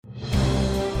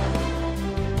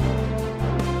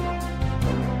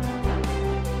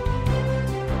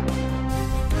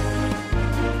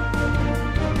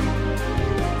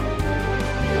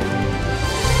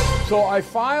So I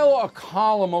file a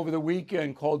column over the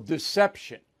weekend called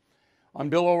Deception on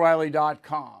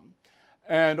BillO'Reilly.com.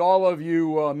 And all of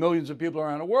you millions of people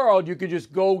around the world, you could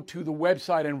just go to the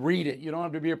website and read it. You don't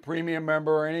have to be a premium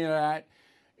member or any of that.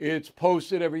 It's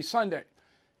posted every Sunday.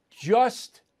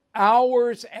 Just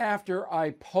hours after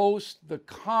I post the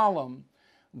column,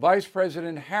 Vice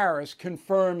President Harris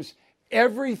confirms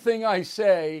everything I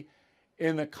say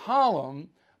in the column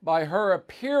by her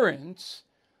appearance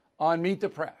on Meet the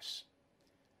Press.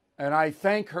 And I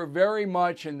thank her very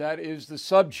much, and that is the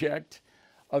subject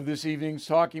of this evening's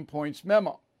Talking Points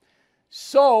memo.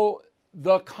 So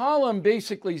the column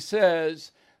basically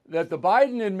says that the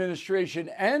Biden administration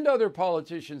and other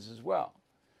politicians as well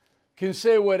can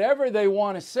say whatever they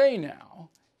want to say now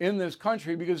in this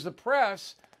country because the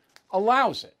press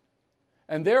allows it.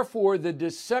 And therefore, the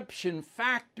deception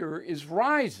factor is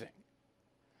rising.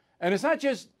 And it's not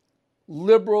just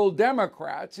liberal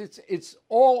Democrats, it's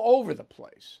all over the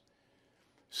place.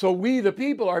 So we, the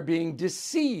people, are being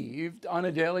deceived on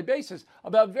a daily basis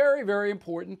about very, very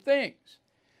important things.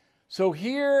 So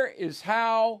here is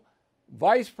how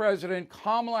Vice President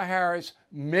Kamala Harris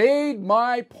made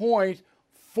my point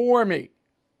for me.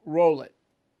 Roll it.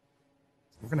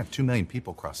 We're going to have 2 million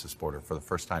people cross this border for the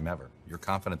first time ever. You're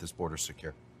confident this border's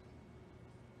secure?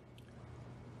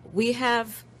 We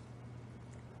have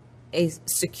a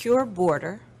secure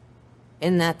border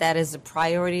in that is a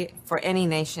priority for any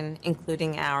nation,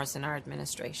 including ours and our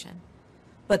administration.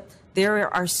 But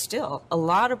there are still a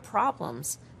lot of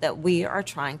problems that we are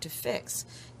trying to fix,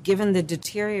 given the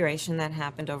deterioration that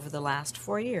happened over the last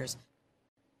 4 years.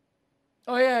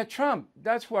 Oh, yeah, Trump.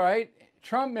 That's right.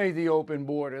 Trump made the open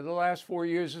border. The last 4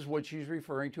 years is what she's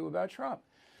referring to about Trump.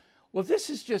 Well, this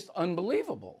is just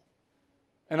unbelievable.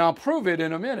 And I'll prove it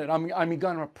in a minute. I'm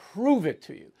going to prove it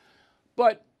to you.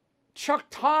 But Chuck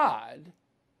Todd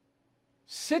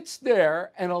sits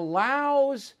there and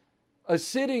allows a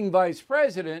sitting vice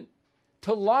president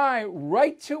to lie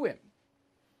right to him.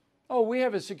 Oh, we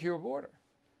have a secure border.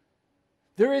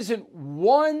 There isn't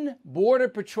one Border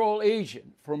Patrol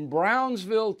agent from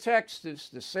Brownsville, Texas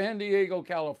to San Diego,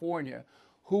 California,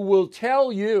 who will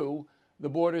tell you the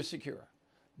border is secure.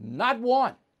 Not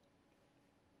one.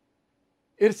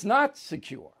 It's not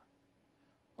secure.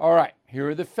 All right, here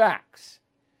are the facts.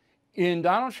 In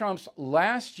Donald Trump's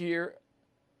last year,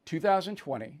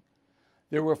 2020,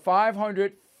 there were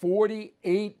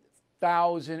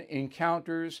 548,000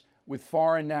 encounters with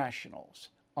foreign nationals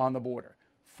on the border.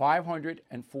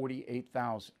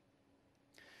 548,000.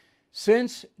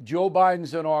 Since Joe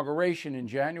Biden's inauguration in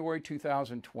January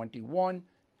 2021,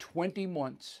 20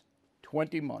 months,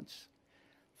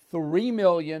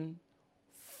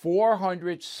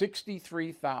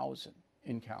 3,463,000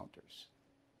 encounters.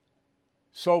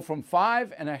 So from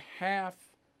 500,000 and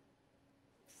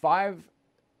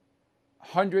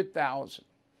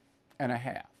a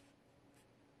half,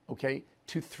 okay,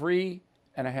 to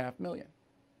 3.5 million.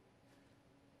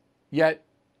 Yet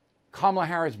Kamala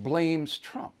Harris blames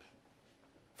Trump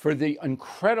for the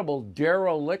incredible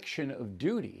dereliction of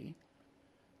duty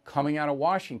coming out of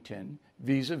Washington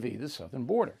vis-a-vis the southern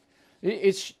border.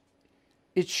 It's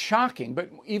shocking, but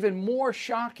even more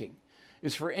shocking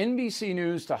is for NBC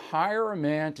News to hire a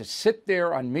man to sit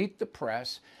there on Meet the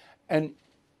Press and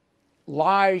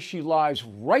lie. She lies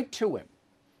right to him,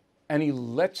 and he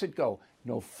lets it go.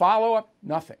 No follow-up,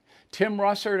 nothing. Tim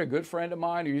Russert, a good friend of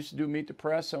mine who used to do Meet the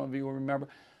Press, some of you will remember.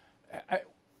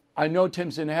 I know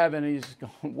Tim's in heaven, and he's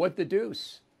going, what the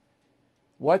deuce?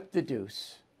 What the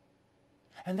deuce?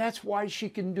 And that's why she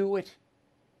can do it.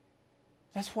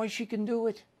 That's why she can do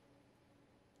it.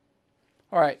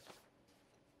 All right,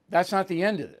 that's not the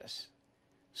end of this.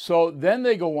 So then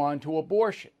they go on to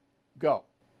abortion. Go.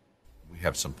 We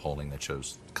have some polling that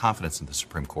shows confidence in the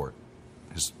Supreme Court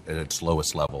is at its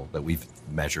lowest level that we've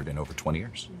measured in over 20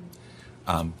 years.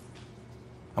 How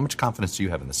much confidence do you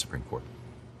have in the Supreme Court?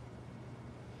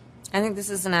 I think this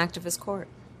is an activist court.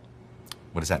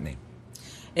 What does that mean?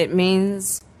 It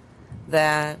means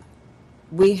that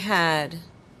we had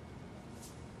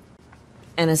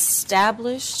an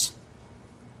established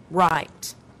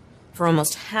right for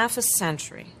almost half a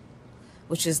century,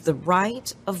 which is the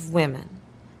right of women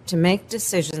to make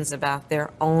decisions about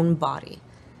their own body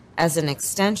as an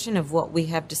extension of what we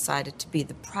have decided to be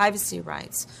the privacy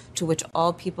rights to which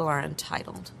all people are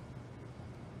entitled.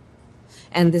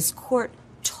 And this court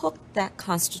took that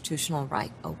constitutional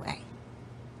right away.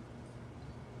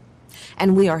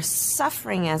 And we are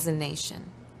suffering as a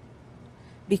nation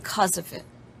because of it.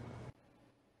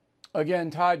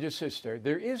 Again, Todd, your sister,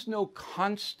 there is no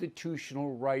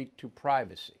constitutional right to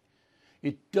privacy.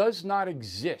 It does not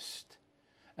exist.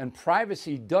 and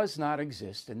privacy does not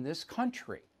exist in this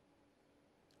country.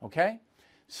 Okay?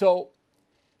 So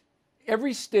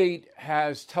every state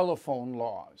has telephone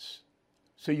laws.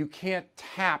 So you can't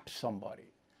tap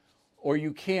somebody, or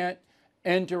you can't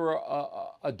enter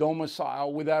a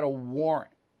domicile without a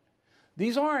warrant.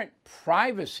 These aren't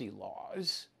privacy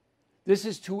laws. This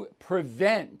is to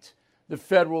prevent the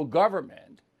federal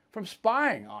government from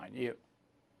spying on you.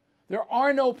 There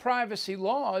are no privacy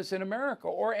laws in America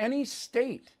or any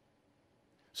state.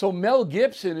 So Mel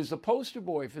Gibson is the poster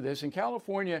boy for this. In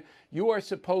California, you are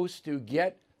supposed to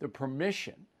get the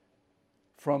permission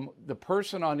from the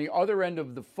person on the other end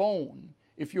of the phone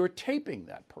if you're taping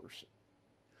that person.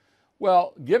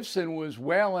 Well, Gibson was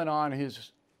wailing on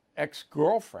his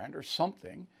ex-girlfriend or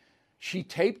something. She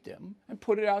taped him and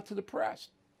put it out to the press.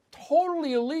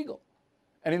 Totally illegal.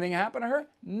 Anything happened to her?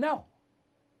 No.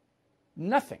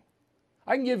 Nothing.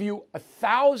 I can give you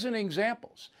 1,000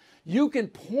 examples. You can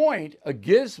point a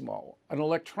gizmo, an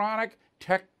electronic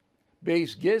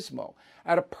tech-based gizmo,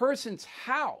 at a person's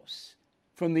house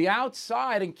from the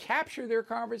outside and capture their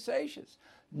conversations.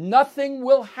 Nothing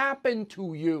will happen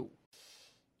to you.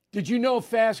 Did you know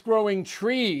Fast Growing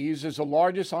Trees is the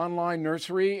largest online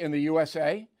nursery in the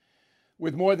USA?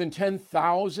 With more than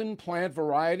 10,000 plant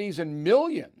varieties and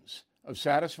millions of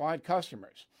satisfied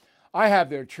customers. I have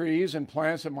their trees and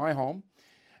plants at my home,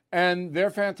 and they're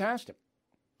fantastic.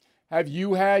 Have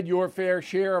you had your fair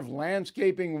share of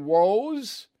landscaping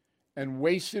woes and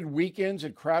wasted weekends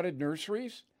at crowded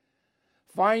nurseries?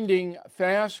 Finding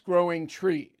Fast Growing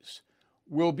Trees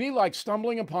will be like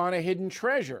stumbling upon a hidden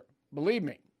treasure, believe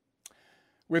me.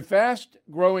 With Fast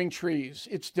Growing Trees,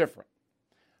 it's different.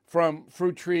 From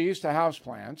fruit trees to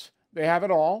houseplants, they have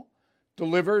it all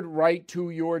delivered right to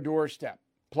your doorstep.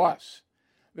 Plus,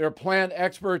 their plant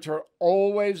experts are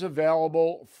always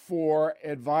available for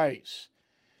advice.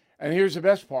 And here's the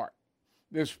best part.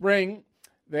 This spring,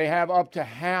 they have up to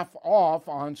half off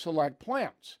on select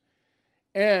plants.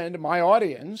 And my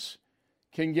audience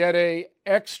can get an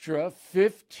extra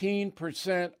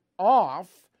 15% off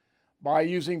by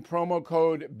using promo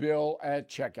code BILL at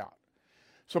checkout.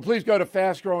 So please go to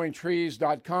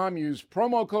fastgrowingtrees.com, use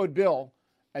promo code BILL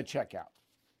at checkout.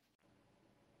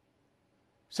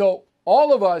 So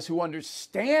all of us who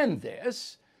understand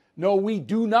this know we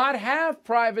do not have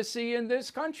privacy in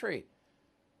this country.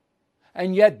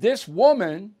 And yet this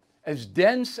woman, as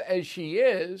dense as she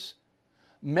is,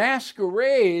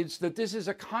 masquerades that this is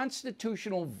a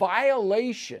constitutional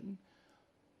violation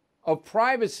of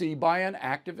privacy by an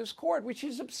activist court, which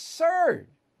is absurd.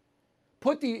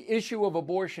 Put the issue of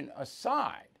abortion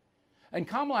aside. And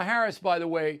Kamala Harris, by the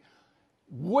way,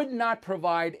 would not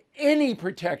provide any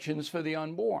protections for the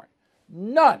unborn.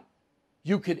 None.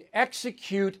 You could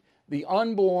execute the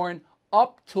unborn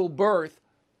up till birth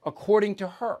according to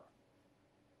her.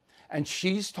 And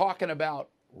she's talking about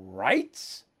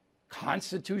rights,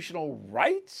 constitutional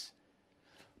rights.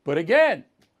 But again,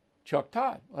 Chuck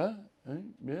Todd, I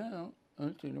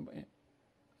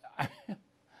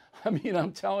mean,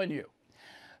 I'm telling you.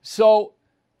 So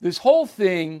this whole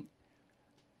thing,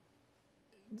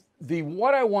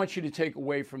 what I want you to take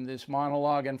away from this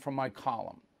monologue and from my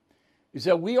column is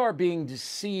that we are being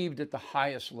deceived at the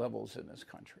highest levels in this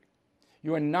country.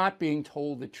 You are not being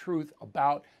told the truth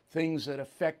about things that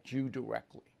affect you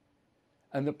directly.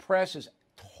 And the press has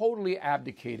totally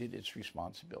abdicated its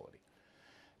responsibility.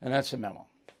 And that's the memo.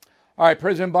 All right,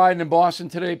 President Biden in Boston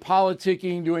today,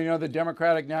 politicking, doing another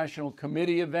Democratic National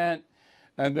Committee event.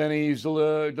 And then he's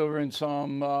delivering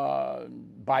some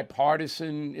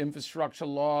bipartisan infrastructure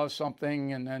law,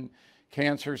 something, and then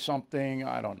cancer something.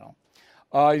 I don't know.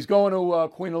 He's going to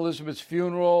Queen Elizabeth's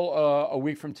funeral a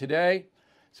week from today,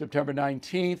 September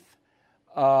 19th,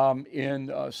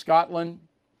 in Scotland.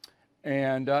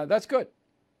 And that's good.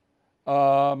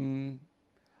 I'm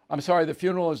sorry, the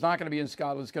funeral is not going to be in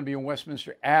Scotland. It's going to be in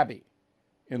Westminster Abbey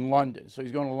in London. So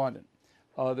he's going to London.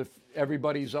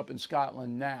 Everybody's up in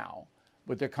Scotland now,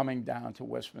 but they're coming down to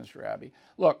Westminster Abbey.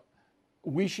 Look,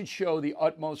 we should show the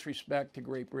utmost respect to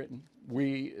Great Britain.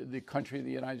 We, the country of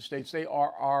the United States, they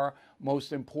are our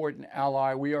most important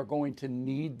ally. We are going to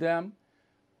need them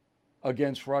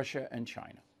against Russia and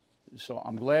China. So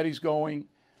I'm glad he's going,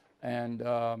 and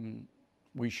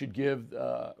we should give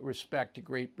respect to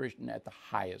Great Britain at the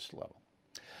highest level.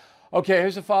 Okay,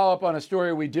 here's a follow-up on a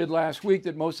story we did last week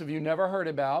that most of you never heard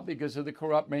about because of the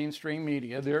corrupt mainstream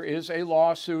media. There is a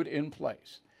lawsuit in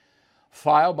place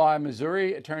filed by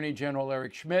Missouri Attorney General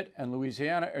Eric Schmidt and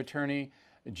Louisiana Attorney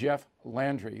Jeff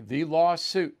Landry. The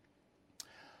lawsuit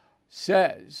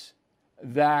says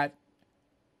that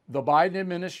the Biden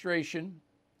administration,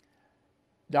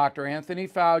 Dr. Anthony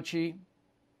Fauci,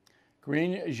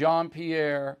 Green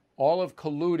Jean-Pierre all have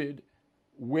colluded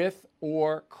with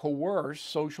or coerced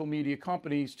social media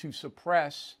companies to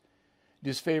suppress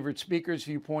disfavored speakers,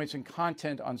 viewpoints, and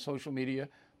content on social media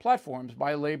platforms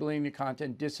by labeling the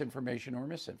content disinformation or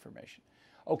misinformation.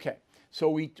 Okay, so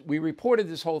we reported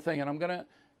this whole thing, and I'm going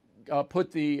to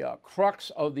put the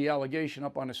crux of the allegation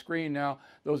up on the screen now.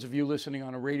 Those of you listening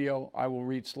on the radio, I will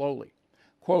read slowly.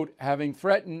 Quote, having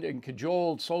threatened and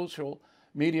cajoled social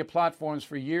media platforms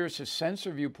for years to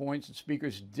censor viewpoints and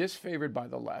speakers disfavored by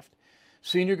the left,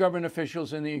 senior government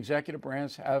officials in the executive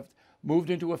branch have moved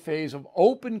into a phase of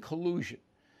open collusion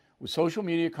with social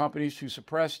media companies to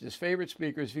suppress disfavored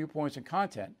speakers, viewpoints, and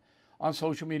content on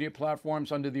social media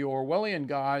platforms under the Orwellian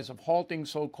guise of halting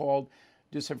so-called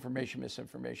disinformation,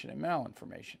 misinformation, and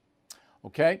malinformation.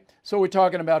 Okay, so we're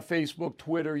talking about Facebook,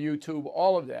 Twitter, YouTube,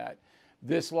 all of that.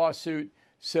 This lawsuit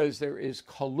says there is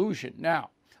collusion. Now,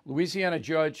 Louisiana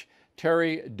Judge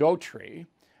Terry Daughtry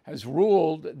has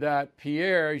ruled that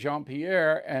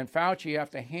Jean-Pierre, and Fauci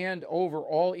have to hand over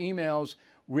all emails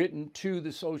written to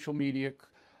the social media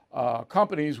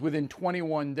companies within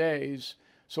 21 days.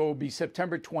 So it will be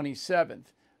September 27th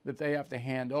that they have to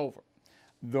hand over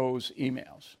those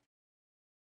emails.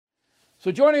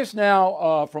 So joining us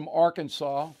now from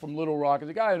Arkansas, from Little Rock, is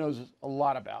a guy who knows a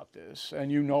lot about this,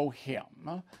 and you know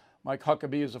him. Mike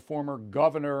Huckabee is a former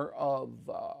governor of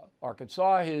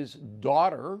Arkansas. His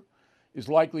daughter is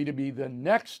likely to be the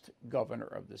next governor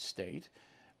of the state.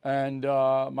 And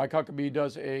Mike Huckabee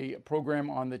does a program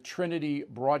on the Trinity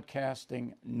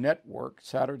Broadcasting Network,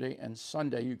 Saturday and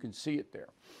Sunday. You can see it there.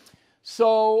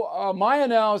 So my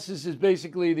analysis is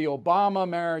basically the Obama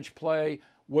marriage play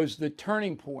was the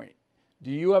turning point.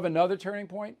 Do you have another turning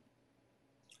point?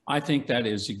 I think that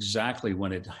is exactly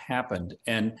when it happened.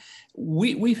 And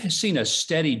we've seen a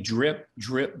steady drip,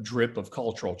 drip, drip of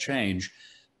cultural change.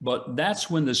 But that's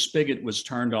when the spigot was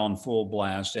turned on full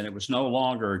blast, and it was no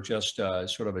longer just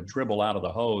sort of a dribble out of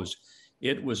the hose.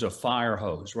 It was a fire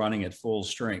hose running at full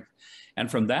strength. And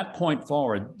from that point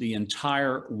forward, the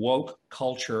entire woke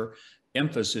culture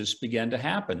emphasis began to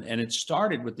happen. And it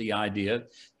started with the idea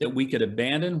that we could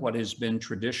abandon what has been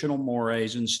traditional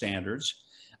mores and standards,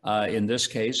 in this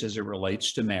case, as it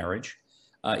relates to marriage.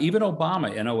 Even Obama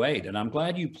in 2008, and I'm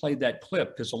glad you played that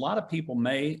clip, because a lot of people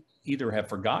may either have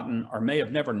forgotten or may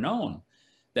have never known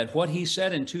that what he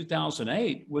said in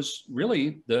 2008 was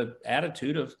really the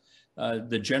attitude of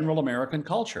the general American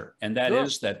culture. And that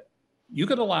is that you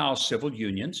could allow civil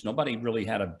unions. Nobody really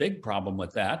had a big problem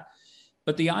with that.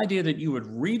 But the idea that you would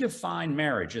redefine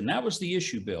marriage, and that was the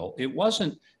issue, Bill. It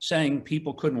wasn't saying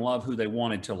people couldn't love who they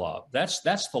wanted to love. That's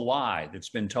the lie that's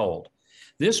been told.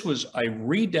 This was a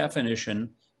redefinition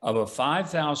of a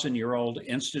 5,000-year-old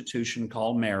institution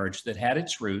called marriage that had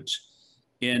its roots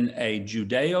in a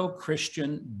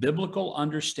Judeo-Christian biblical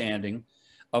understanding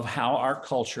of how our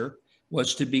culture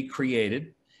was to be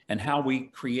created and how we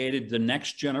created the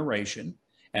next generation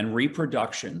and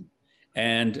reproduction.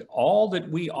 And all that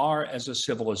we are as a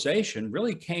civilization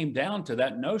really came down to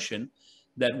that notion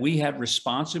that we had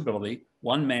responsibility,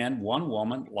 one man, one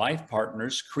woman, life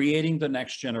partners, creating the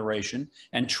next generation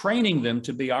and training them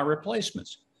to be our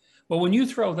replacements. Well, when you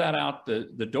throw that out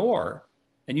the door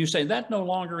and you say that no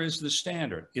longer is the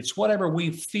standard, it's whatever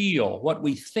we feel, what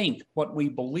we think, what we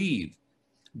believe,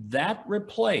 that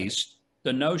replaced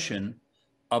the notion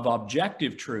of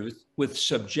objective truth with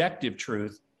subjective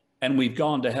truth. And we've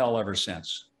gone to hell ever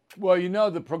since. Well, you know,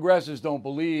 the progressives don't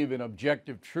believe in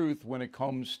objective truth when it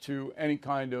comes to any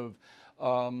kind of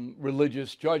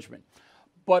religious judgment.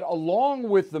 But along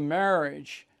with the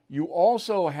marriage, you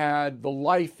also had the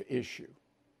life issue.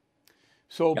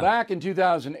 So back in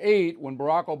 2008, when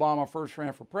Barack Obama first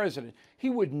ran for president, he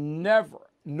would never,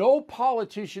 no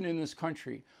politician in this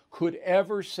country could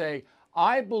ever say,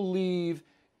 I believe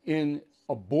in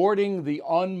aborting the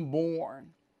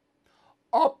unborn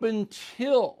up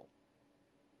until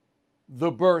the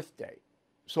birth date.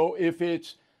 So if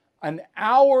it's an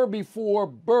hour before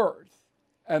birth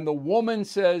and the woman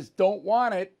says, don't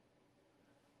want it,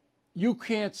 you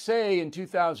can't say in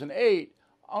 2008,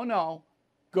 oh no,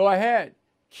 go ahead,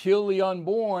 kill the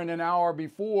unborn an hour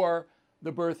before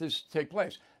the birth is to take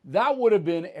place. That would have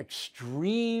been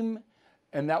extreme,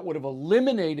 and that would have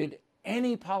eliminated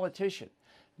any politician.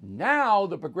 Now,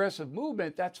 the progressive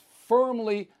movement, that's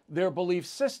firmly their belief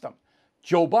system.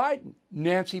 Joe Biden,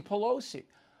 Nancy Pelosi,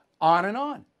 on and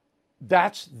on.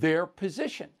 That's their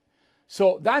position.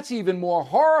 So that's even more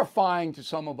horrifying to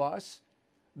some of us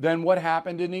than what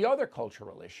happened in the other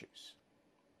cultural issues.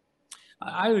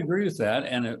 I agree with that.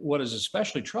 And what is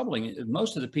especially troubling,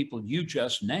 most of the people you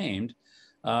just named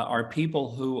are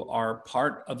people who are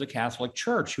part of the Catholic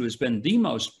Church, who has been the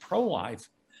most pro-life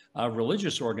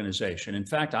religious organization. In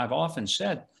fact, I've often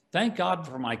said, thank God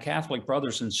for my Catholic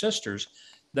brothers and sisters.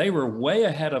 They were way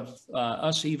ahead of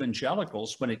us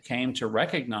evangelicals when it came to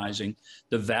recognizing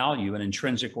the value and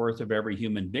intrinsic worth of every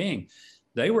human being.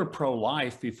 They were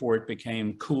pro-life before it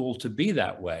became cool to be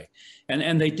that way.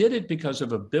 And they did it because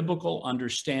of a biblical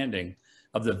understanding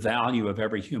of the value of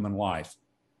every human life.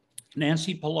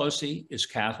 Nancy Pelosi is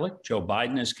Catholic. Joe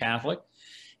Biden is Catholic.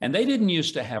 And they didn't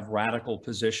used to have radical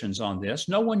positions on this.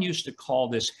 No one used to call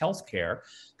this healthcare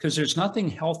because there's nothing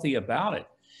healthy about it.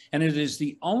 And it is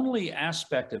the only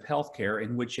aspect of healthcare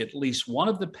in which at least one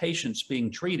of the patients being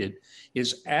treated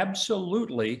is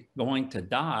absolutely going to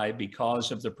die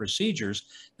because of the procedures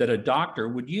that a doctor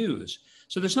would use.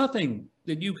 So there's nothing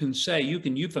that you can say. You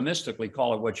can euphemistically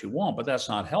call it what you want, but that's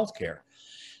not healthcare.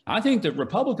 I think that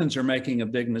Republicans are making a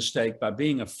big mistake by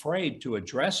being afraid to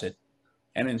address it.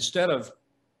 And instead of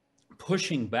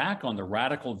pushing back on the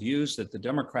radical views that the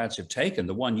Democrats have taken,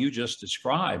 the one you just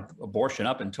described, abortion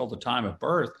up until the time of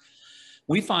birth,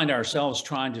 we find ourselves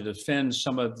trying to defend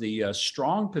some of the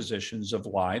strong positions of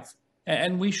life,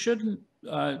 and we shouldn't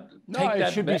take that.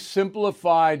 It should be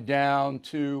simplified down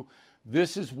to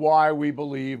this is why we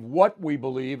believe what we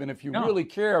believe, and if you really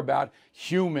care about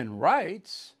human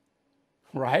rights,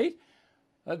 right?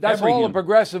 That's all a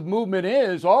progressive movement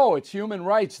is. Oh, it's human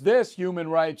rights this, human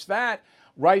rights that.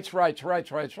 Rights. Well,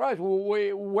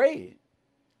 wait.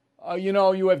 You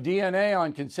have DNA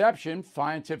on conception,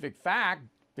 scientific fact.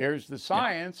 There's the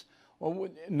science. Yeah. Well,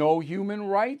 no human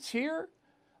rights here?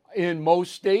 In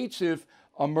most states, if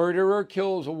a murderer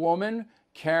kills a woman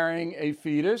carrying a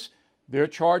fetus, they're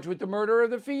charged with the murder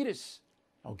of the fetus.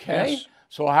 Okay? Yes.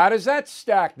 So how does that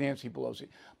stack, Nancy Pelosi?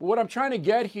 But what I'm trying to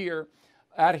get here,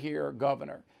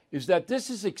 Governor, is that this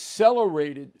is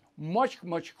accelerated much,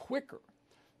 much quicker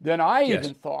than I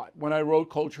even thought when I wrote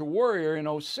Culture Warrior in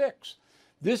 2006.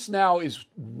 This now is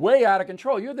way out of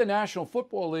control. You're the National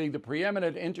Football League, the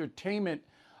preeminent entertainment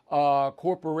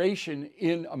corporation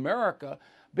in America,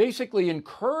 basically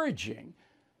encouraging,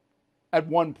 at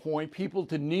one point, people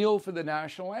to kneel for the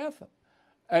national anthem.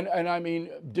 And I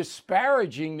mean,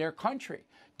 disparaging their country.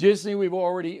 Disney, we've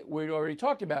already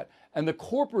talked about. And the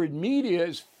corporate media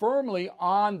is firmly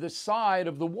on the side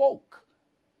of the woke.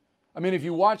 I mean, if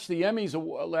you watched the Emmys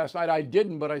last night, I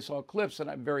didn't, but I saw clips, and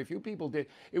very few people did.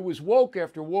 It was woke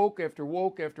after woke after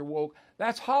woke after woke.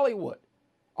 That's Hollywood,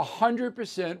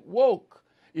 100% woke.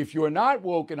 If you're not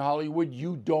woke in Hollywood,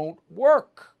 you don't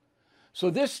work. So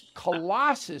this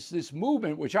colossus, this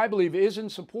movement, which I believe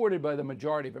isn't supported by the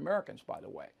majority of Americans, by the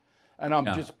way, and I'm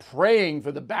just praying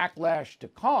for the backlash to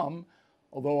come,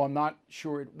 although I'm not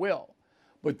sure it will.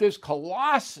 But this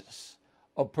colossus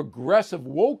of progressive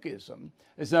wokeism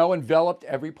has now enveloped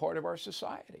every part of our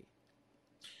society.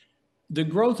 The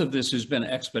growth of this has been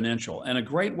exponential, and a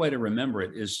great way to remember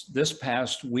it is this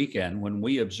past weekend when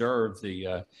we observed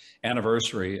the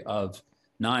anniversary of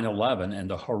 9/11 and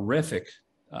the horrific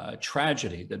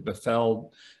tragedy that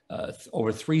befell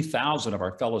over 3,000 of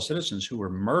our fellow citizens who were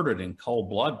murdered in cold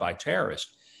blood by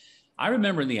terrorists. I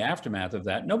remember in the aftermath of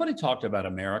that, nobody talked about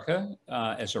America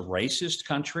as a racist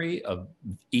country, an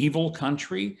evil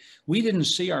country. We didn't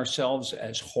see ourselves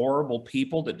as horrible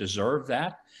people that deserve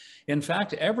that. In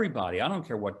fact, everybody, I don't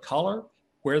care what color,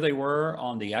 where they were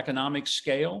on the economic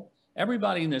scale,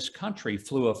 everybody in this country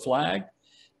flew a flag.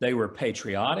 They were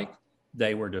patriotic.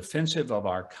 They were defensive of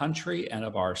our country and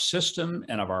of our system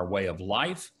and of our way of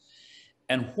life.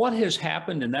 And what has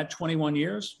happened in that 21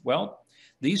 years? Well,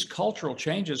 these cultural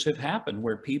changes have happened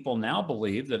where people now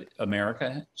believe that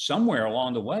America, somewhere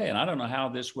along the way, and I don't know how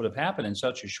this would have happened in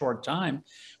such a short time,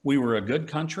 we were a good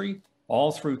country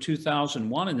all through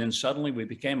 2001, and then suddenly we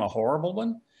became a horrible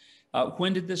one.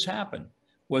 When did this happen?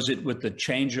 Was it with the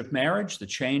change of marriage, the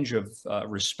change of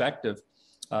respect of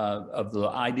the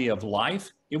idea of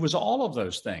life? It was all of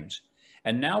those things.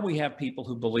 And now we have people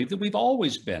who believe that we've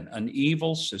always been an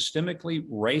evil, systemically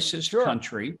racist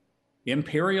country,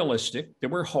 imperialistic, that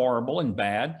we're horrible and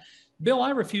bad. Bill,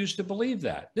 I refuse to believe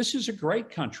that. This is a great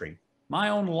country. My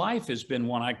own life has been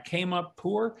one. I came up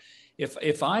poor.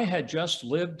 If I had just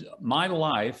lived my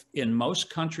life in most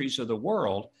countries of the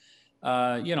world,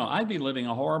 I'd be living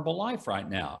a horrible life right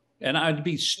now. And I'd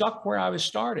be stuck where I was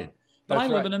started. But I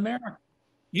live in America.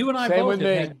 You and I both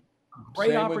have had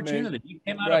great opportunity. You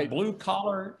came out of blue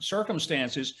collar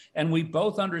circumstances, and we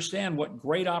both understand what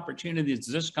great opportunities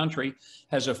this country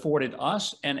has afforded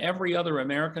us and every other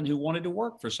American who wanted to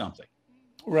work for something.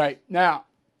 Right. Now,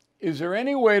 is there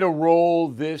any way to roll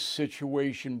this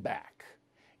situation back?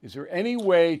 Is there any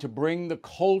way to bring the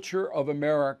culture of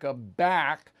America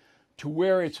back to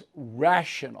where it's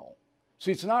rational?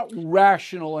 See, it's not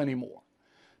rational anymore,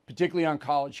 particularly on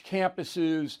college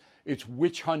campuses. It's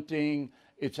witch hunting,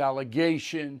 it's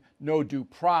allegation, no due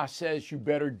process. You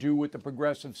better do what the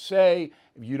progressives say.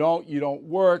 If you don't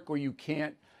work, or you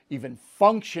can't even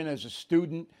function as a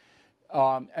student.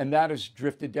 And that has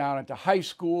drifted down into high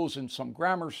schools and some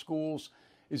grammar schools.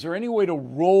 Is there any way to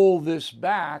roll this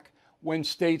back when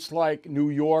states like New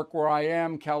York, where I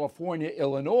am, California,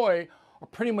 Illinois, are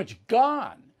pretty much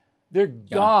gone? They're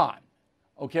gone,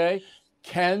 okay?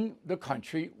 Can the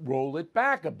country roll it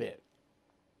back a bit?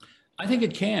 I think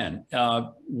it can.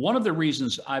 One of the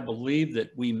reasons I believe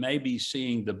that we may be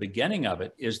seeing the beginning of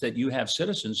it is that you have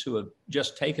citizens who have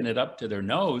just taken it up to their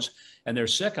nose and they're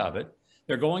sick of it.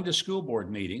 They're going to school board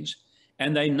meetings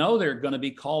and they know they're going to be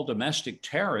called domestic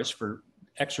terrorists for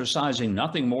exercising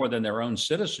nothing more than their own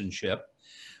citizenship.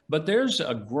 But there's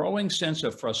a growing sense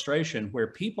of frustration where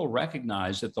people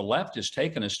recognize that the left has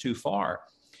taken us too far.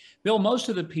 Bill, most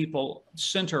of the people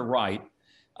center right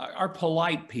are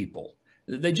polite people.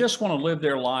 They just want to live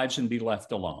their lives and be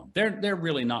left alone. They're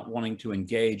really not wanting to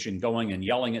engage in going and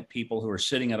yelling at people who are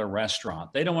sitting at a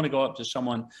restaurant. They don't want to go up to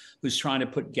someone who's trying to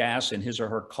put gas in his or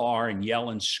her car and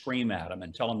yell and scream at them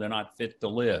and tell them they're not fit to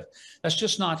live. That's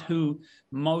just not who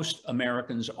most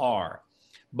Americans are.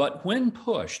 But when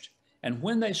pushed and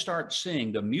when they start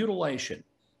seeing the mutilation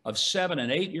of 7-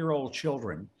 and 8-year-old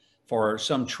children for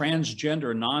some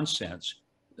transgender nonsense,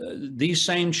 these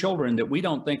same children that we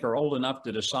don't think are old enough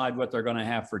to decide what they're going to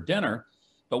have for dinner,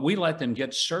 but we let them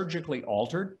get surgically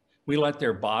altered. We let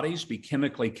their bodies be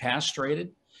chemically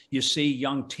castrated. You see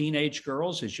young teenage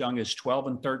girls as young as 12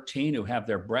 and 13 who have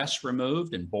their breasts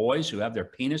removed, and boys who have their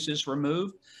penises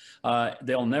removed.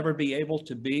 They'll never be able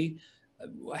to be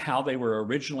how they were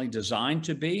originally designed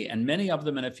to be. And many of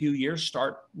them in a few years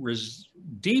start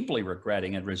deeply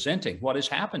regretting and resenting what has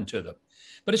happened to them.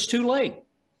 But it's too late.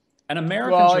 And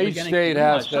Americans are beginning to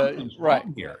realize something's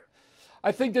wrong here.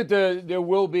 I think that there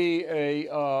will be a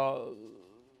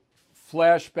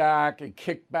flashback, a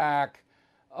kickback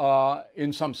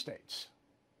in some states.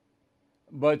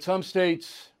 But some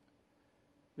states,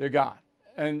 they're gone.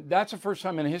 And that's the first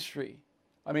time in history.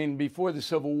 I mean, before the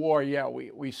Civil War, yeah,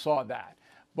 we saw that.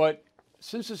 But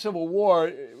since the Civil War,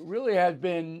 it really has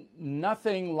been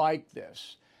nothing like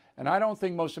this. And I don't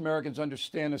think most Americans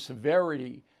understand the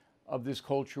severity of this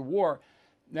culture war.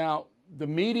 Now, the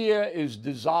media is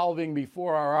dissolving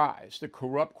before our eyes, the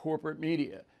corrupt corporate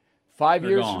media. 5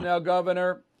 years from now,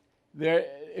 Governor,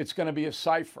 it's going to be a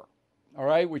cipher, all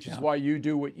right? Which is why you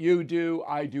do what you do,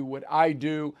 I do what I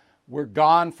do. We're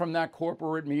gone from that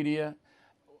corporate media.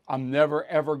 I'm never,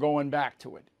 ever going back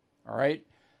to it, all right?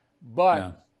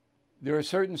 But there are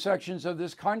certain sections of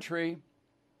this country,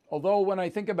 although when I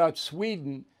think about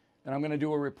Sweden, and I'm going to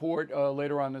do a report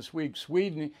later on this week,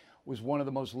 Sweden was one of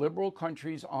the most liberal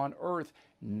countries on earth.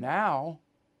 Now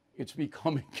it's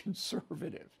becoming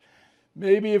conservative.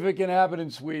 Maybe if it can happen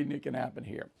in Sweden, it can happen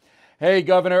here. Hey,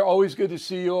 Governor, always good to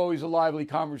see you. Always a lively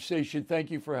conversation. Thank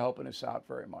you for helping us out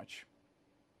very much.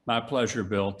 My pleasure,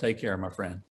 Bill. Take care, my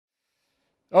friend.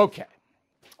 Okay.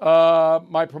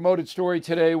 My promoted story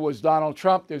today was Donald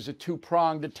Trump. There's a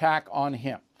two-pronged attack on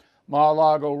him.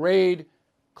 Mar-a-Lago raid,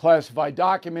 classified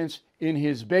documents in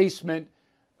his basement.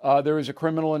 There is a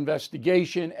criminal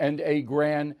investigation and a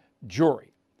grand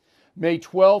jury. May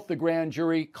 12th, the grand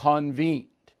jury convened.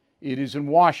 It is in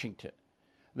Washington.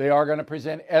 They are going to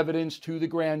present evidence to the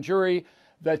grand jury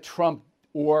that Trump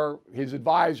or his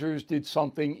advisors did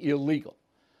something illegal.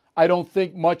 I don't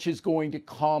think much is going to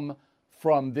come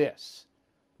from this.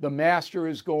 The master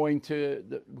is going to,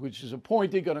 which is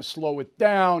appointed, going to slow it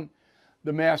down.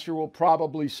 The master will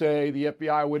probably say the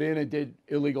FBI went in and did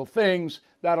illegal things.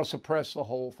 That'll suppress the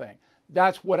whole thing.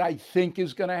 That's what I think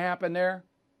is going to happen there.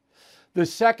 The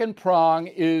second prong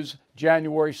is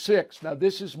January 6th. Now,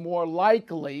 this is more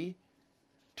likely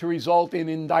to result in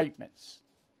indictments.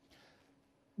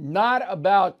 Not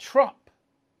about Trump,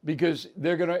 because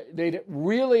they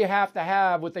really have to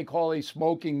have what they call a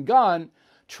smoking gun.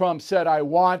 Trump said, I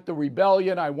want the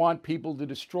rebellion. I want people to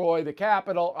destroy the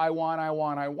Capitol. I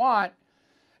want,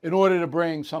 in order to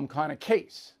bring some kind of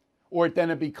case. Or then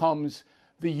it becomes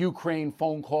the Ukraine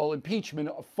phone call impeachment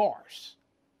a farce.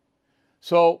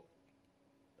 So,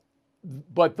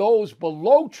 but those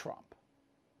below Trump,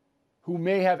 who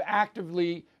may have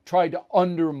actively tried to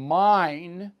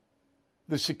undermine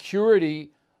the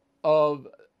security of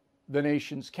the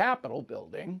nation's Capitol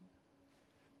building,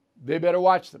 they better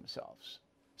watch themselves.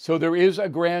 So there is a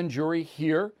grand jury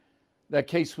here. That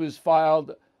case was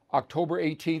filed October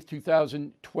 18th,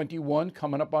 2021,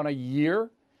 coming up on a year.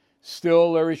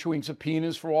 Still, they're issuing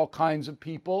subpoenas for all kinds of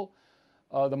people.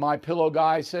 The MyPillow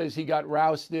guy says he got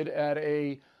rousted at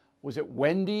was it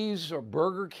Wendy's or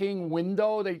Burger King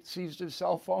window? They seized his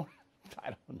cell phone. I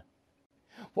don't know.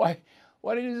 Why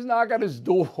did he just knock on his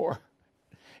door?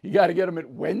 You got to get him at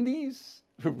Wendy's?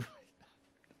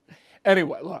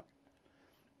 Anyway, look.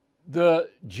 The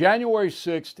January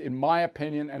 6th, in my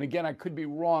opinion, and again, I could be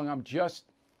wrong, I'm just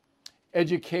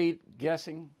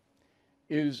guessing,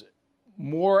 is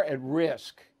more at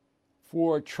risk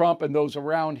for Trump and those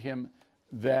around him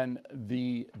than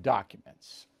the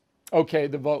documents. Okay,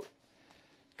 the vote.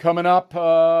 Coming up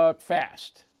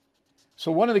fast.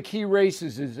 So one of the key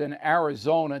races is in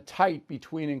Arizona, tight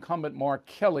between incumbent Mark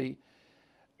Kelly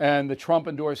and the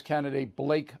Trump-endorsed candidate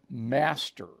Blake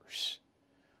Masters.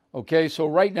 Okay, so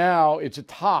right now it's a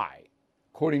tie,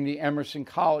 according to the Emerson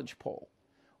College poll,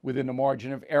 within the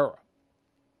margin of error.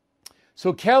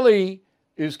 So Kelly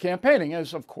is campaigning,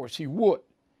 as of course he would.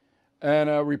 And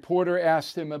a reporter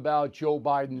asked him about Joe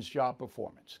Biden's job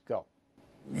performance. Go.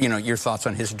 You know, your thoughts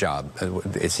on his job.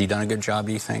 Has he done a good job,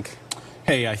 do you think?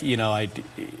 Hey,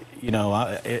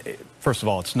 first of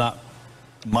all, it's not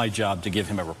my job to give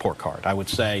him a report card. I would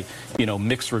say,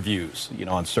 mixed reviews,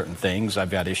 on certain things. I've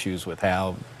got issues with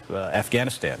how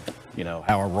Afghanistan,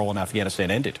 how our role in Afghanistan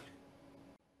ended.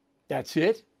 That's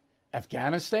it?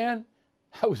 Afghanistan?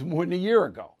 That was more than a year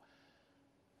ago.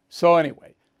 So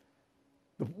anyway,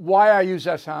 why I use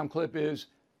that sound clip is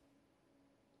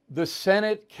the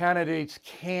Senate candidates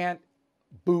can't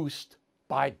boost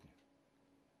Biden.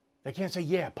 They can't say,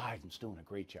 yeah, Biden's doing a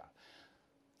great job.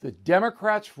 The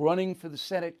Democrats running for the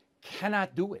Senate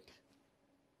cannot do it.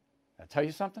 I'll tell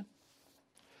you something.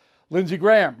 Lindsey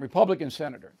Graham, Republican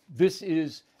senator. This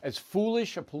is as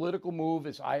foolish a political move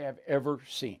as I have ever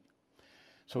seen.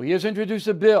 So he has introduced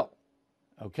a bill,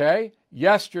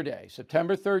 yesterday,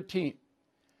 September 13th,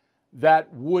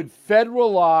 that would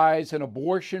federalize an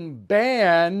abortion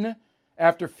ban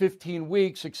after 15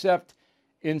 weeks, except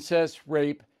incest,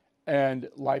 rape, and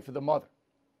life of the mother.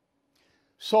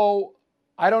 So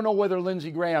I don't know whether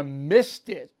Lindsey Graham missed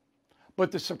it,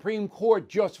 but the Supreme Court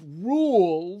just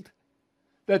ruled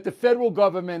that the federal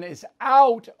government is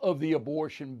out of the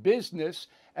abortion business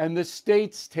and the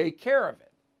states take care of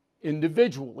it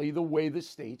individually the way the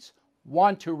states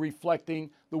want to, reflecting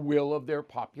the will of their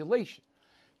population.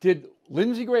 Did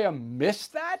Lindsey Graham miss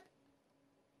that?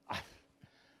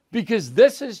 Because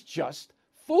this is just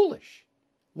foolish.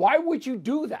 Why would you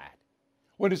do that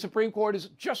when the Supreme Court has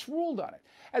just ruled on it?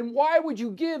 And why would you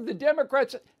give the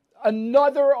Democrats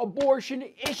another abortion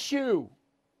issue?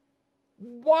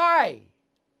 Why?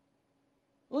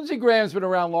 Lindsey Graham's been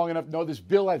around long enough to know this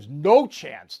bill has no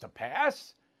chance to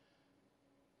pass,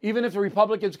 even if the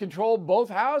Republicans control both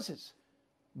houses.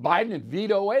 Biden would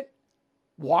veto it.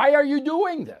 Why are you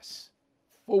doing this?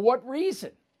 For what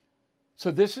reason?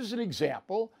 So this is an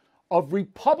example of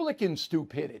Republican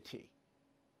stupidity.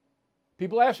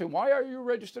 People ask me, why are you a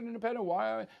registered independent?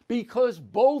 Why? Because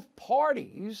both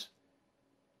parties,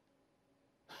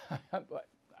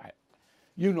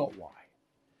 you know why.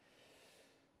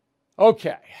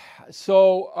 Okay,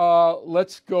 so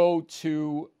let's go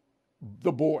to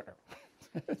the border.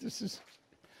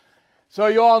 So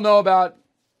you all know about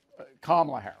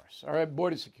Kamala Harris, all right,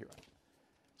 border security.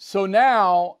 So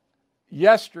now,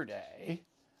 yesterday,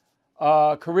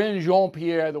 Karine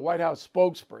Jean-Pierre, the White House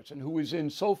spokesperson, who is in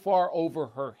so far over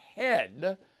her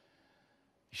head,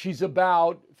 she's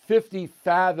about 50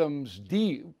 fathoms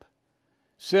deep,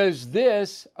 says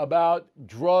this about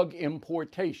drug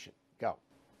importation. Go.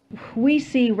 We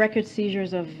see record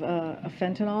seizures of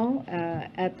fentanyl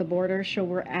at the border, so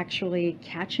we're actually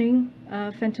catching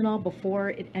fentanyl before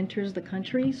it enters the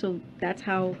country. So that's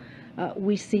how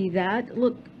we see that.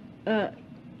 Look,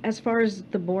 as far as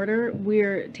the border,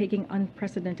 we're taking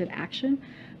unprecedented action.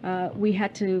 We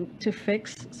had to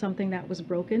fix something that was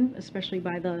broken, especially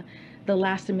by the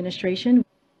last administration.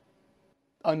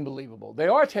 Unbelievable. They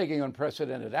are taking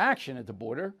unprecedented action at the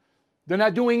border. They're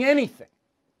not doing anything.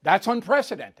 That's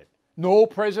unprecedented. No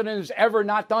president has ever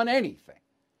not done anything.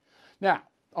 Now,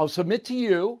 I'll submit to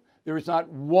you, there is not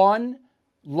one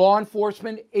law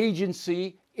enforcement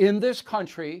agency in this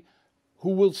country who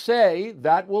will say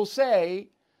that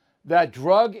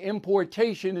drug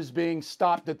importation is being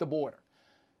stopped at the border.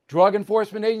 Drug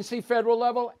enforcement agency, federal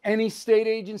level, any state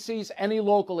agencies, any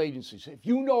local agencies. If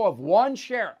you know of one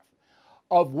sheriff,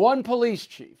 of one police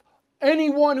chief,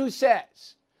 anyone who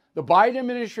says the Biden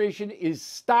administration is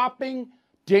stopping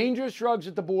dangerous drugs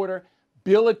at the border,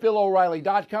 bill at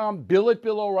BillO'Reilly.com, bill at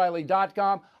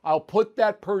BillO'Reilly.com. I'll put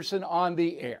that person on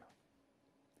the air.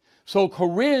 So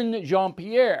Corinne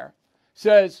Jean-Pierre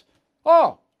says,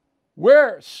 oh,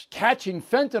 we're catching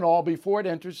fentanyl before it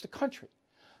enters the country.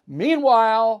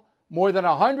 Meanwhile, more than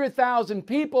 100,000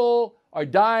 people are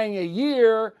dying a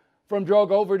year from drug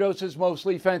overdoses,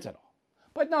 mostly fentanyl.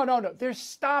 But no, they're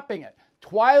stopping it.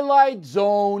 Twilight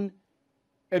Zone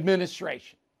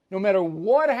administration. No matter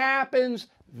what happens,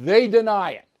 they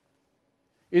deny it.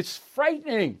 It's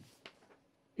frightening.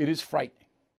 It is frightening.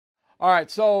 All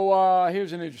right, so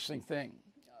here's an interesting thing.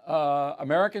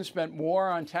 Americans spent more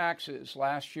on taxes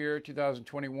last year,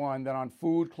 2021, than on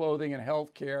food, clothing, and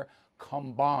health care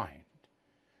combined.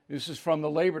 This is from the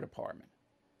Labor Department.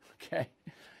 Okay,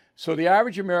 so the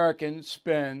average American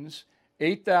spends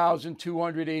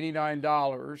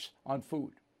 $8,289 on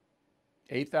food.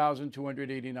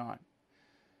 $8,289.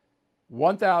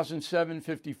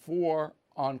 $1,754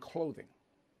 on clothing.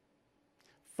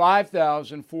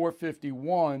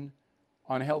 $5,451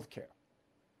 on health care.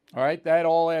 All right, that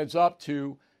all adds up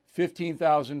to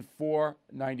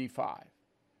 $15,495.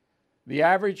 The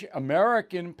average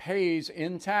American pays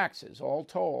in taxes, all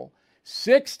told,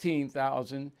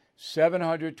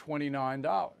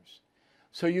 $16,729.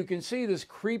 So you can see this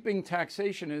creeping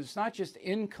taxation is not just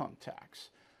income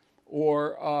tax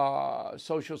or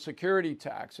Social Security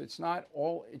tax. It's not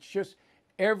all, it's just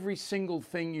every single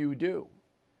thing you do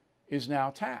is now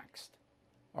taxed.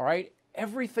 All right,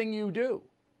 everything you do.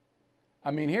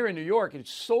 I mean, here in New York,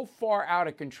 it's so far out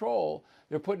of control.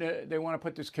 They want to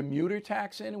put this commuter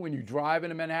tax in. When you drive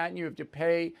into Manhattan, you have to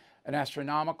pay an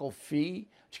astronomical fee.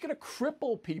 It's going to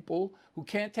cripple people who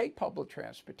can't take public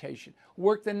transportation,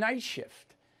 work the night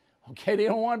shift. Okay, they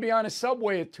don't want to be on a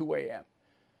subway at 2 a.m.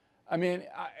 I mean,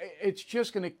 it's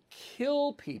just going to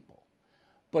kill people,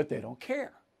 but they don't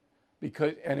care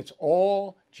and it's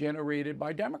all generated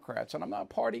by Democrats. And I'm not a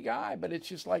party guy, but it's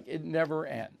just like it never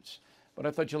ends. But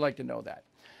I thought you'd like to know that.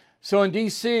 So in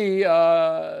D.C.,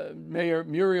 Mayor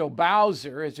Muriel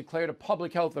Bowser has declared a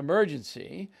public health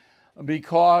emergency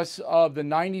because of the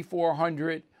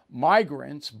 9,400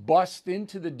 migrants bust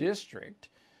into the district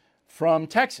from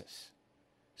Texas.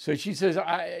 So she says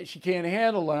she can't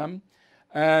handle them,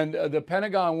 and the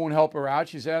Pentagon won't help her out.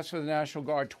 She's asked for the National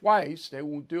Guard twice. They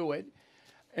won't do it.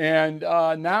 And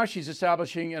now she's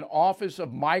establishing an Office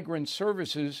of Migrant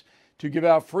Services to give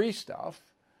out free stuff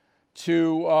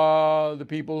to the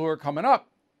people who are coming up,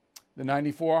 the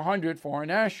 9,400 foreign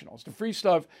nationals. The free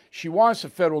stuff she wants the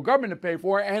federal government to pay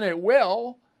for, and it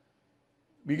will,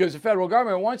 because the federal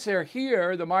government, once they're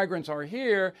here, the migrants are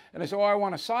here, and they say, oh, I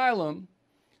want asylum,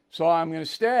 so I'm going to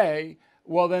stay,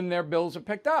 well, then their bills are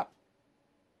picked up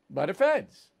by the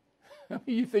feds.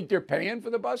 You think they're paying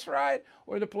for the bus ride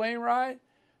or the plane ride?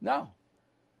 No.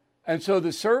 And so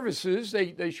the services,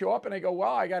 they show up and they go,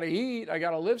 well, I got to eat, I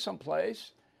got to live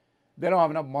someplace. They don't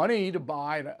have enough money to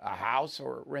buy a house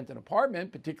or rent an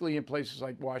apartment, particularly in places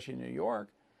like Washington, New York.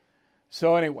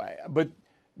 So anyway, but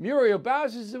Muriel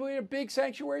Bowser is a big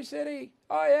sanctuary city.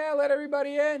 Oh, yeah, let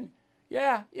everybody in.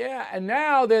 Yeah. And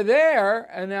now they're there,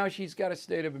 and now she's got a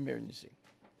state of emergency.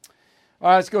 All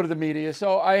right, let's go to the media.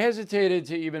 So I hesitated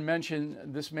to even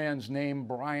mention this man's name,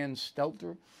 Brian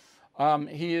Stelter.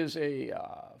 He is a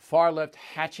far-left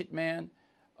hatchet man,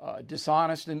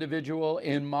 dishonest individual,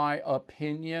 in my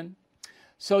opinion.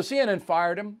 So CNN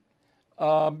fired him,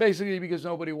 basically because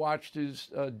nobody watched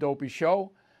his dopey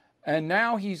show. And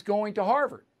now he's going to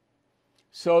Harvard.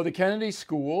 So the Kennedy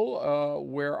School,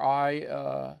 where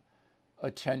I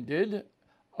attended,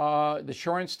 the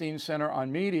Shorenstein Center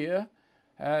on Media,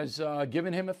 has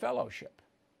given him a fellowship.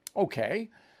 Okay.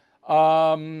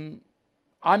 I'm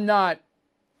not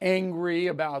angry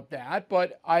about that,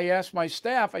 but I asked my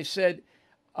staff, I said,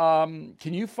 can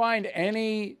you find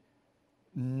any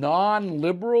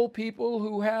non-liberal people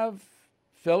who have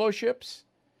fellowships?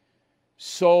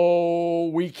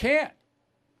 So we can't.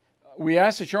 We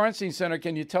asked the Shorenstein Center,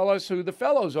 can you tell us who the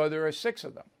fellows are? There are 6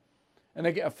 of them. And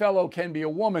a fellow can be a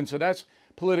woman, so that's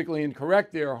politically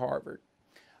incorrect there, Harvard.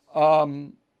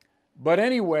 But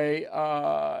anyway,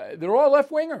 they're all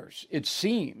left-wingers, it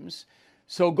seems.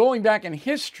 So going back in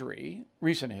history,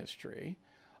 recent history,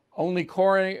 only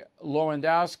Corey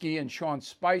Lewandowski and Sean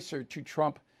Spicer, 2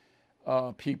 Trump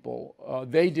people,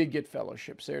 they did get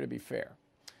fellowships there, to be fair.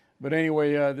 But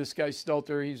anyway, this guy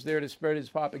Stelter, he's there to spread his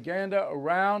propaganda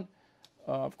around.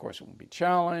 Of course, it won't be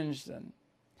challenged. And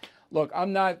look,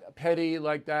 I'm not petty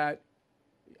like that.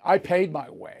 I paid my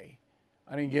way.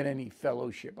 I didn't get any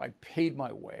fellowship. I paid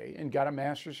my way and got a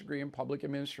master's degree in public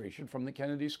administration from the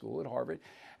Kennedy School at Harvard.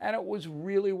 And it was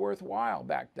really worthwhile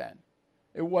back then.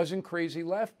 It wasn't crazy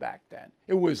left back then.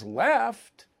 It was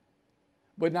left,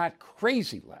 but not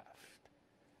crazy left.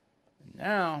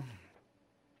 Now,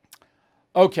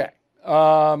 Okay.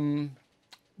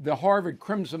 The Harvard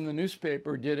Crimson, the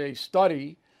newspaper, did a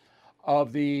study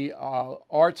of the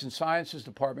Arts and Sciences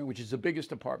Department, which is the biggest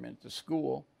department at the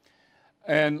school.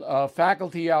 And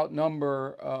faculty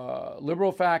outnumber,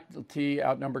 liberal faculty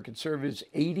outnumber conservatives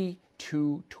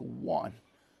 82 to 1.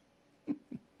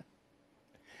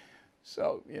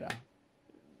 So, you know,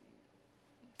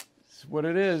 it's what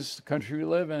it is, the country we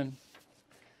live in.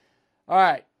 All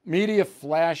right, media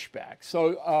flashback.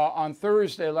 So on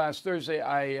last Thursday,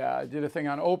 I did a thing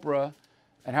on Oprah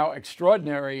and how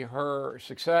extraordinary her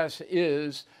success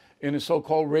is in a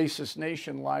so-called racist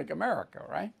nation like America,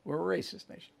 right? We're a racist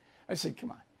nation. I said,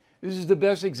 come on. This is the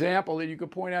best example that you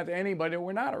could point out to anybody that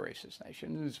we're not a racist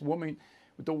nation. This woman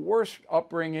with the worst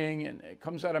upbringing, and it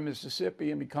comes out of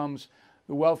Mississippi and becomes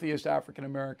the wealthiest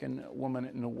African-American woman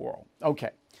in the world.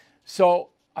 Okay, so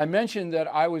I mentioned that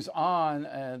I was on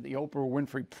the Oprah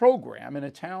Winfrey program in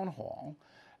a town hall,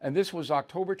 and this was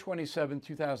October 27,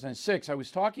 2006. I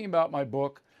was talking about my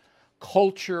book,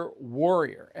 Culture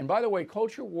Warrior. And by the way,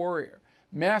 Culture Warrior,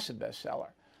 massive bestseller.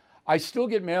 I still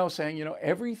get mail saying, you know,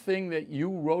 everything that you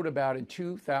wrote about in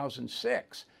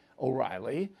 2006,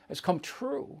 O'Reilly, has come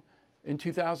true in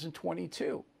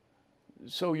 2022.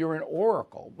 So you're an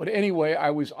oracle. But anyway,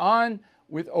 I was on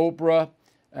with Oprah,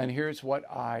 and here's what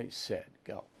I said.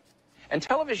 Go. And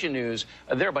television news,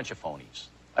 they're a bunch of phonies.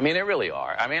 I mean, they really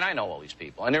are. I mean, I know all these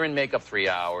people, and they're in makeup 3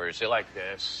 hours. They're like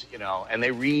this, you know, and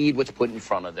they read what's put in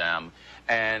front of them,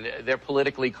 and they're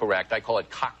politically correct. I call it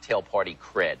cocktail party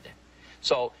cred.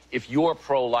 So if you're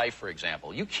pro-life, for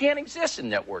example, you can't exist in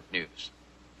network news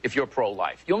if you're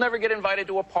pro-life. You'll never get invited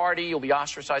to a party. You'll be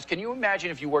ostracized. Can you imagine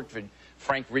if you worked for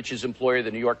Frank Rich's employer, the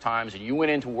New York Times, and you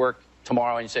went into work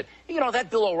tomorrow and you said, hey, you know,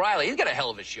 that Bill O'Reilly, he's got a hell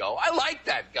of a show. I like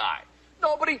that guy.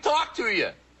 Nobody talked to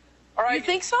you. All right? You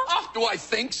think so? Oh, do I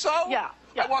think so? Yeah.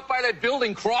 I walk by that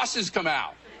building, crosses come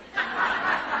out.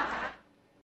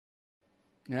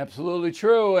 Absolutely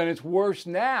true, and it's worse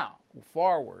now,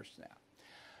 far worse now.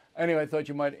 Anyway, I thought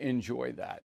you might enjoy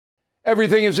that.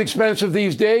 Everything is expensive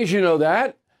these days, you know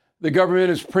that. The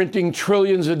government is printing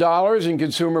trillions of dollars and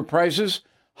consumer prices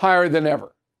higher than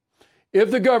ever. If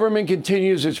the government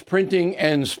continues its printing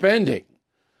and spending,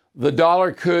 the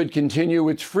dollar could continue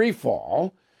its free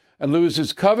fall and lose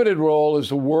its coveted role as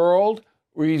the world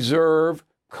reserve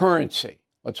currency.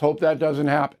 Let's hope that doesn't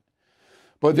happen.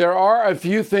 But there are a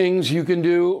few things you can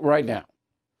do right now.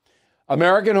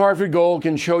 American Hartford Gold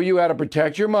can show you how to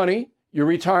protect your money, your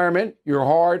retirement, your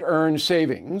hard-earned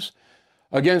savings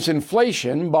against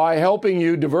inflation by helping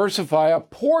you diversify a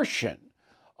portion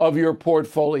of your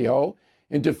portfolio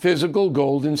into physical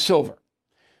gold and silver.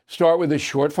 Start with a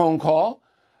short phone call,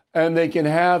 and they can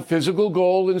have physical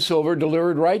gold and silver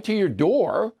delivered right to your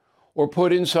door or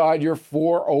put inside your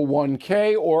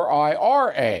 401k or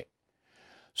IRA.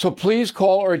 So please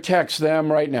call or text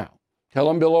them right now. Tell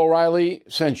them Bill O'Reilly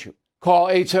sent you. Call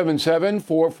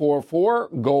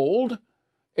 877-444-GOLD,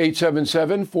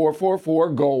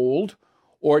 877-444-GOLD,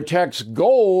 or text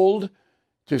GOLD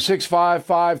to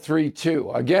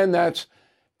 65532. Again, that's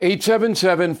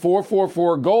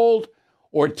 877-444-GOLD,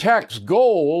 or text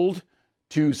GOLD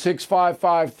to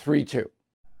 65532.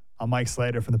 I'm Mike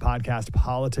Slater from the podcast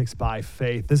Politics by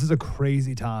Faith. This is a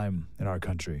crazy time in our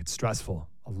country. It's stressful,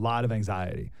 a lot of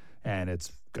anxiety, and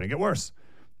it's going to get worse.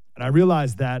 And I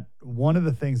realized that one of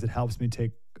the things that helps me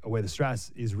take away the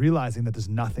stress is realizing that there's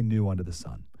nothing new under the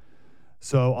sun.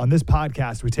 So on this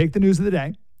podcast, we take the news of the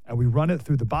day and we run it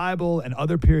through the Bible and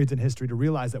other periods in history to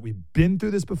realize that we've been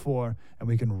through this before and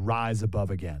we can rise above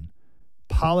again.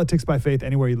 Politics by Faith,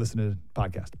 anywhere you listen to the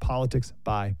podcast. Politics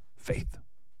by Faith.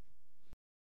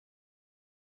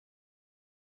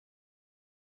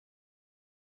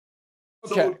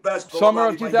 Okay. Summer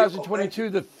of 2022,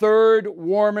 the third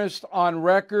warmest on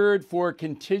record for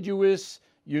contiguous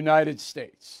United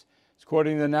States.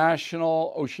 According to the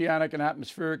National Oceanic and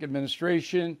Atmospheric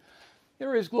Administration,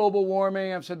 there is global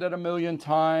warming. I've said that a million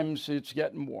times. It's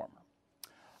getting warmer.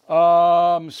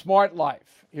 Smart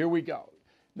life. Here we go.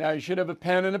 Now, you should have a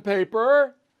pen and a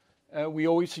paper. We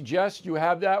always suggest you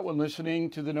have that when listening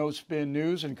to the No Spin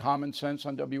News and Common Sense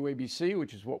on WABC,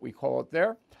 which is what we call it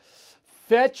there.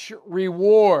 Fetch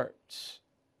Rewards.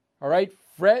 All right?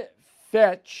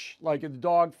 Fetch, like a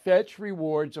dog, Fetch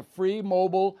Rewards, a free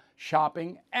mobile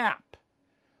shopping app.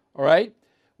 All right?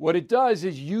 What it does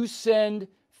is you send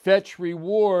Fetch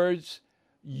Rewards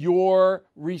your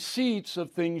receipts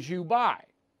of things you buy.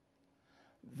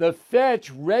 The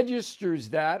Fetch registers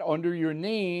that under your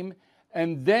name,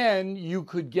 and then you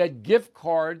could get gift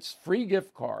cards, free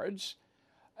gift cards,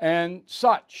 and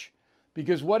such.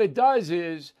 Because what it does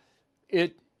is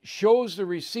shows the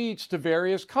receipts to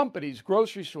various companies,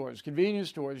 grocery stores, convenience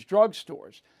stores,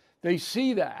 drugstores. They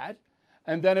see that,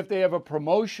 and then if they have a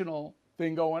promotional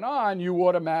thing going on, you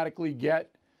automatically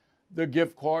get the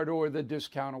gift card or the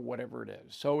discount or whatever it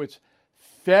is. So it's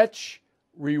Fetch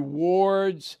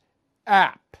Rewards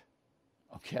app.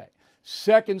 Okay.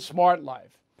 Second, Smart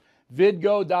Life.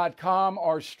 Vidgo.com,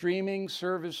 our streaming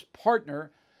service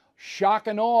partner. Shock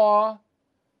and Awe,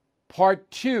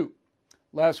 Part 2.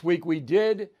 Last week we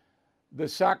did the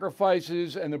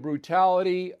sacrifices and the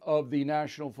brutality of the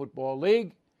National Football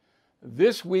League.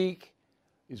 This week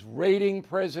is rating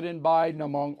President Biden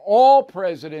among all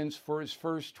presidents for his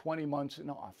first 20 months in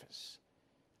office.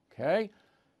 Okay?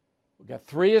 We've got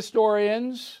 3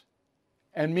 historians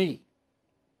and me.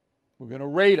 We're going to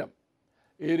rate them.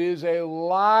 It is a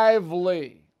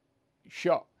lively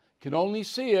show. You can only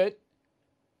see it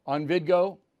on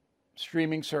Vidgo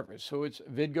streaming service. So it's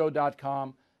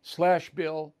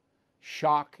vidgo.com/Bill,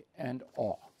 Shock and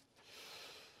Awe.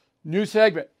 New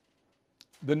segment,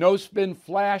 the No Spin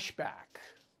Flashback.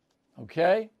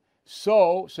 Okay?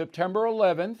 So September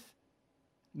 11th,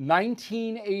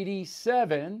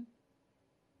 1987,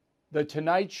 The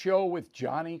Tonight Show with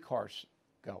Johnny Carson.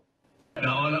 Go.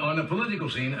 Now, on the political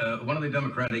scene, one of the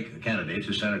Democratic candidates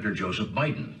is Senator Joseph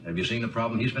Biden. Have you seen the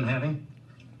problem he's been having?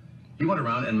 He went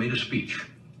around and made a speech.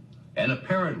 And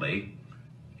apparently,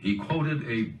 he quoted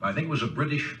I think it was a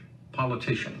British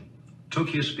politician, took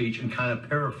his speech and kind of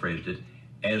paraphrased it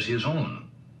as his own.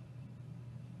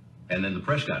 And then the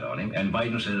press got on him, and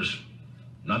Biden says,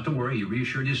 not to worry, he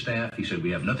reassured his staff. He said,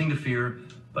 we have nothing to fear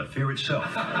but fear itself.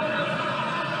 I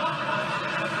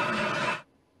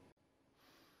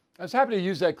was happy to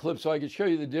use that clip so I could show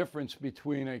you the difference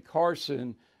between a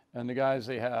Carson and the guys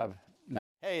they have now.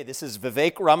 Hey, this is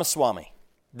Vivek Ramaswamy.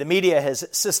 The media has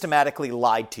systematically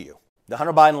lied to you. The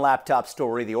Hunter Biden laptop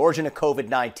story, the origin of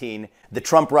COVID-19, the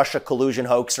Trump-Russia collusion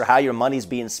hoax, or how your money's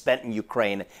being spent in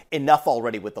Ukraine. Enough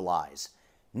already with the lies.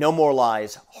 No more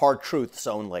lies, hard truths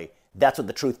only. That's what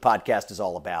the Truth Podcast is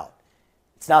all about.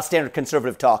 It's not standard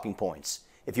conservative talking points.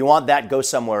 If you want that, go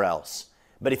somewhere else.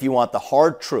 But if you want the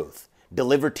hard truth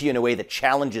delivered to you in a way that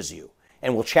challenges you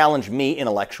and will challenge me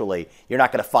intellectually, you're not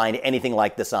going to find anything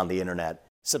like this on the internet.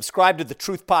 Subscribe to the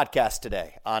Truth Podcast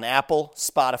today on Apple,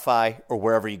 Spotify, or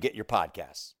wherever you get your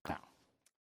podcasts.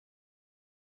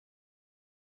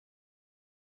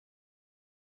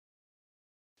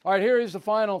 All right, here is the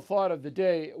final thought of the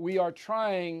day. We are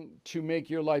trying to make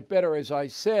your life better, as I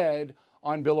said,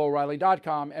 on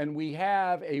BillO'Reilly.com, and we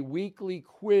have a weekly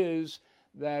quiz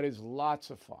that is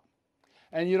lots of fun.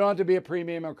 And you don't have to be a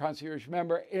premium or concierge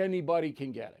member. Anybody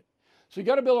can get it. So you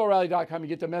go to BillO'Reilly.com, you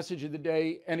get the message of the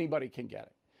day, anybody can get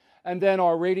it. And then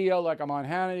our radio, like I'm on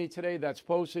Hannity today, that's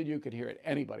posted, you can hear it.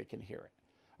 Anybody can hear it.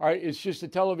 All right, it's just a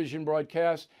television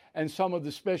broadcast, and some of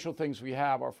the special things we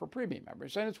have are for premium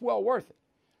members, and it's well worth it.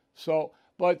 So,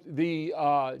 but the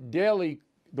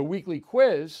weekly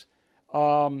quiz is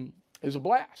a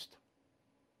blast.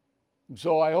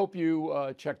 So I hope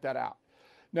you check that out.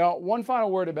 Now, one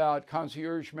final word about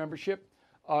concierge membership.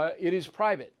 It is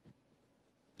private.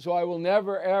 So I will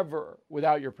never, ever,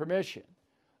 without your permission,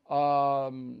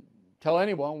 tell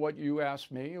anyone what you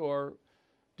asked me or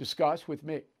discuss with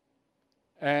me.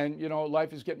 And, you know,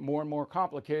 life is getting more and more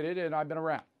complicated, and I've been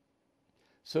around.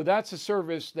 So that's a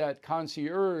service that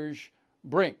concierge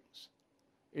brings.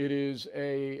 It is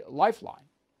a lifeline,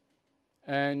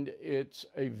 and it's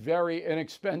a very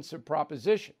inexpensive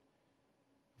proposition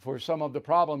for some of the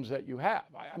problems that you have.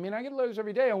 I mean, I get letters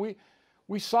every day, and we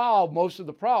solve most of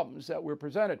the problems that we're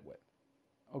presented with.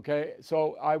 Okay,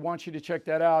 so I want you to check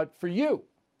that out for you.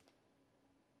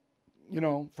 You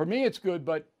know, for me it's good,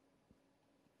 but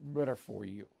better for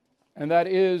you. And that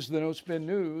is the No Spin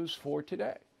News for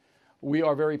today. We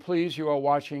are very pleased you are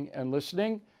watching and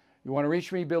listening. You want to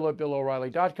reach me, Bill at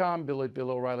BillO'Reilly.com, Bill at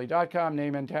BillO'Reilly.com,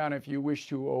 name and town if you wish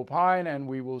to opine, and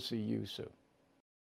we will see you soon.